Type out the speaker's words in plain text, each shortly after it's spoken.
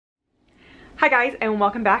Hi guys, and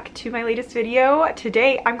welcome back to my latest video.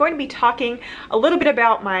 Today I'm going to be talking a little bit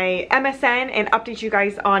about my MSN and update you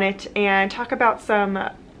guys on it and talk about some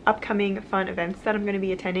upcoming fun events that I'm going to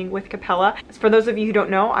be attending with Capella. For those of you who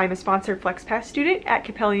don't know, I'm a sponsored FlexPath student at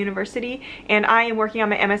Capella University, and I am working on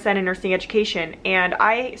my MSN in nursing education, and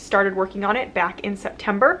I started working on it back in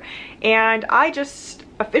September, and I just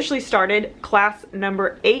officially started class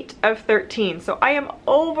number 8 of 13. So I am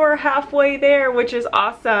over halfway there, which is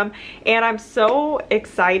awesome. And I'm so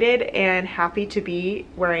excited and happy to be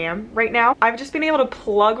where I am right now. I've just been able to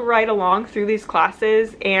plug right along through these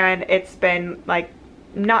classes, and it's been like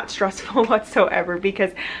not stressful whatsoever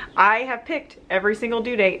because I have picked every single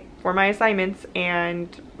due date for my assignments, and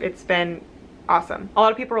it's been awesome. A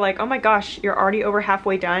lot of people are like, oh my gosh, you're already over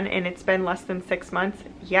halfway done and it's been less than 6 months.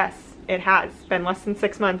 Yes, it has been less than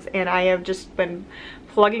 6 months, and I have just been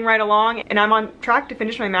plugging right along, and I'm on track to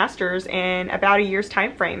finish my master's in about a year's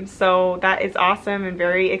time frame. So that is awesome and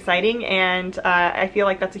very exciting, and I feel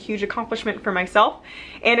like that's a huge accomplishment for myself,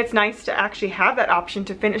 and it's nice to actually have that option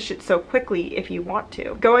to finish it so quickly if you want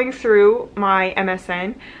to. Going through my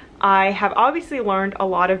MSN, I have obviously learned a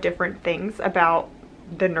lot of different things about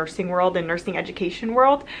the nursing world and nursing education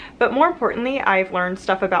world, but more importantly, I've learned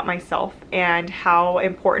stuff about myself and how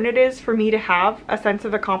important it is for me to have a sense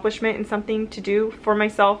of accomplishment and something to do for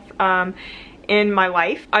myself in my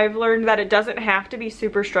life. I've learned that it doesn't have to be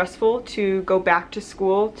super stressful to go back to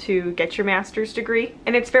school to get your master's degree,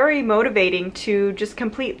 and it's very motivating to just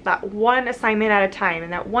complete that one assignment at a time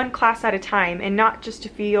and that one class at a time, and not just to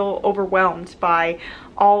feel overwhelmed by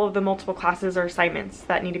all of the multiple classes or assignments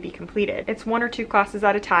that need to be completed. It's 1 or 2 classes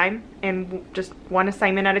at a time and just one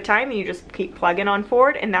assignment at a time, and you just keep plugging on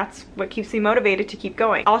forward, and that's what keeps me motivated to keep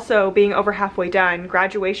going. Also, being over halfway done,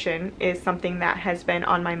 graduation is something that has been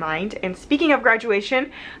on my mind. And speaking of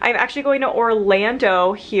graduation, I'm actually going to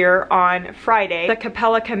Orlando here on Friday. The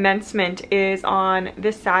Capella Commencement is on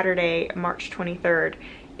this Saturday, March 23rd.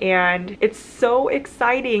 And it's so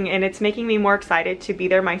exciting, and it's making me more excited to be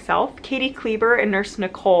there myself. Kati Kleber and Nurse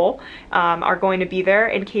Nicole are going to be there,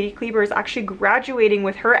 and Kati Kleber is actually graduating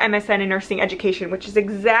with her MSN in nursing education, which is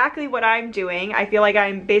exactly what I'm doing. I feel like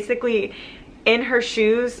I'm basically in her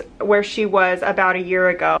shoes where she was about a year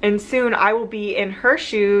ago, and soon I will be in her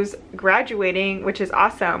shoes graduating, which is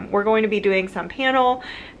awesome. We're going to be doing some panel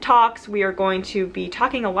talks. We are going to be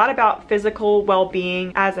talking a lot about physical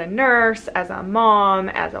well-being as a nurse, as a mom,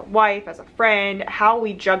 as a wife, as a friend, how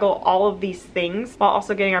we juggle all of these things while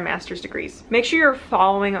also getting our master's degrees. Make sure you're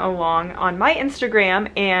following along on my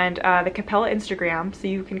Instagram and the Capella Instagram so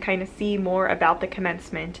you can kind of see more about the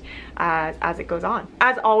commencement as it goes on.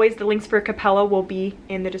 As always, the links for Capella will be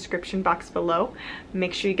in the description box below.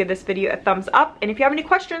 Make sure you give this video a thumbs up, and if you have any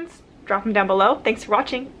questions, drop them down below. Thanks for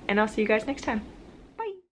watching, and I'll see you guys next time.